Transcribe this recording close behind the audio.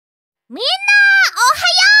みんなおは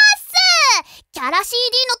ようっす。キャラ CD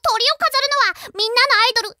の鳥を飾るのはみんなの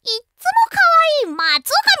アイドルいっつも可愛い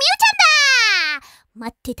松岡美羽ちゃんだ。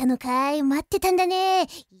待ってたのかい、待ってたんだね。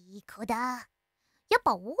いい子だ。やっ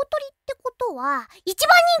ぱ大鳥ってことは一番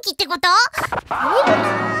人気ってこと？いるな。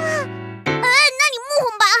なにも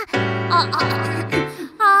う本番？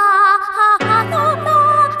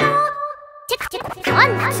チェックチェックワ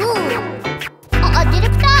ンツー。ディレ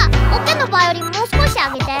クター、オケのバイオリンもう少し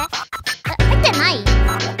上げて。入ってない？お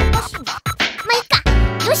かしいな。まあいいか。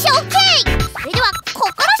よし、オッケー。それでは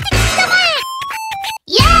心して聞きたまえ。イ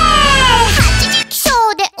エーイ！八時起床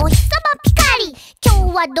でお日様ピカリ。今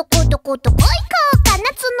日はどこどこどこ行こうか。夏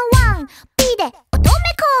のワン P で乙女効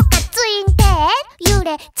果ツインテール幽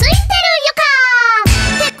霊ついてる予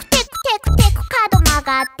感。テクテクテクテク角曲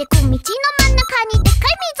がってく道の真ん中にでっか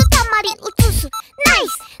い水たまり映す。ナイ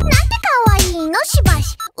ス！なんて可愛いのしば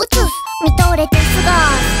し映す。見とれてすごい。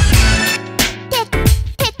テク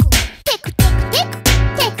テクテクテクテク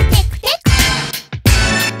テクテクテ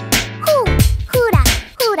クふら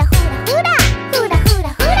ふらふらふらふらふら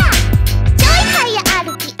ふらちょい早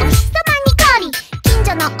歩きお日様にこり。近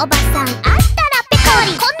所のおばさんあったらぺこ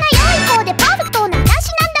り。こんな良い子でパーフェクトな私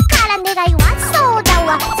なんだから願いはそうだわ。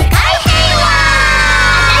世界平和。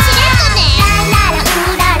私レッドね。ラララウ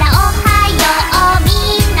ララおはよう。み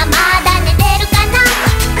んなまだ寝てるかな。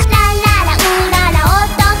ラララウララ踊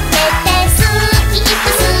っててスキップ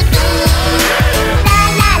する。ラ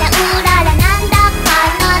ララウララなんだか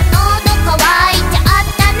な喉乾いちゃっ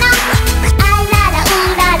たな。あららう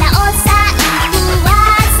ららお財布忘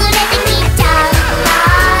れてきちゃった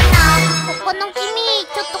な。ここの君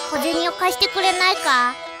ちょっと小銭を貸してくれない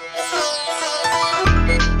か。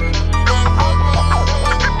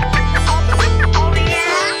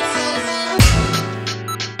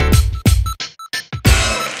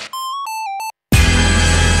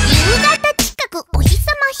お日様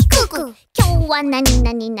低く今日は何して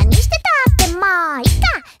たってまあいいか。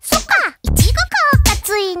そっかいちご効果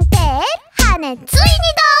ツインテール羽ついに同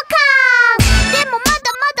感。でもまだ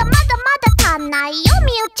足んないよ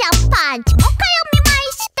みゆちゃんパンチもう一回お見舞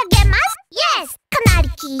いしてあげます。イエスかなり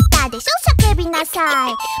聞いたでしょ叫びなさ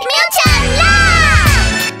い。みゆちゃんラ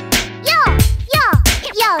ーヨーヨー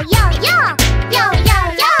ヨーヨーヨーヨーヨー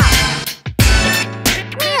ヨー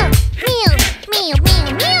みゆみゆみゆ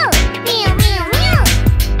みゆみゆ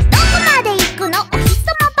お日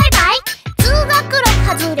様バイバイ。通学路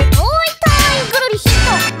外れ遠いぐるり人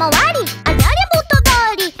回りありゃりゃ元通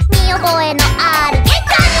り見覚えのある玄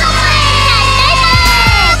関の前。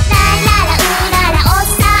ラララウララお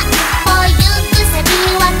散歩行く先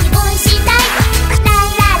は気分次第。ラ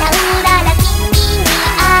ララウララ君に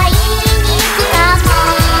会いに行くかも。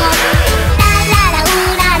ラララウ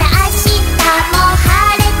ララ明日も晴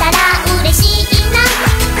れたら嬉しいな。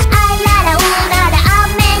あららうらら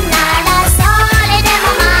雨ならそれでも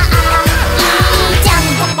まあいいじゃ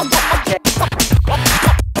ん。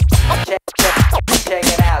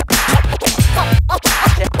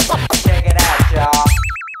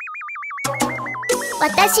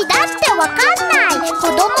私だってわかんない。子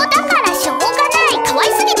供だからしょうがない。可愛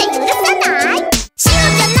すぎて許さない。白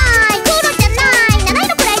じゃない黒じゃない七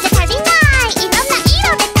色くらいじゃ足りない。いろんな色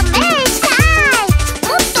で試したい。も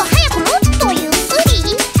っと早くもっとゆっくり。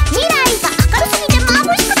未来が明るすぎて眩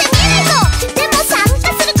しくて見えないぞ。でも参加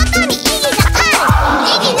することに意義がある。意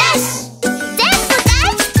義なし。全部大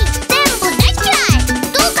好き全部大嫌い。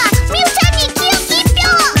どうかみゆちゃんに清き一票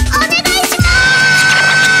お願いしま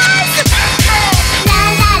す。ラ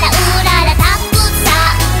ララウララたくさ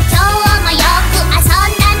ん今日もよく遊ん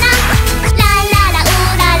だな。ラララウ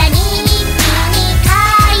ララに一気に書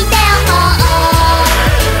いておこう。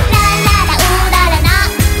ラララウララな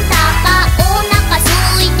んだかお腹空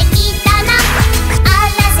いてきたな。あ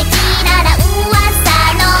らせきらら噂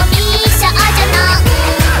の美少女の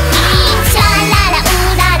シャララウ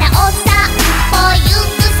ララお散歩行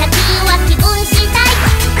く先は気分次第。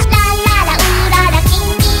ラララウララ君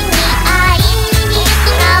に会いに行く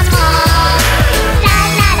かも。ラ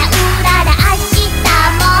ララウララ明日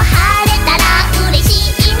も晴れたら嬉し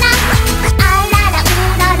いな。あららう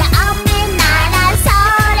らら雨ならそ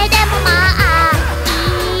れでもまあい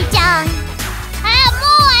いじゃん。もう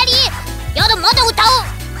終わり。やだまだ歌おう。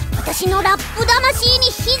私のラップ魂に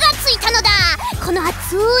火がついたのだ。この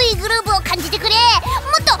熱いグルーヴを感じてくれ。も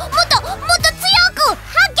っと強く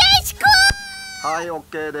激しく。はい、オッ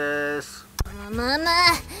ケーです。むむ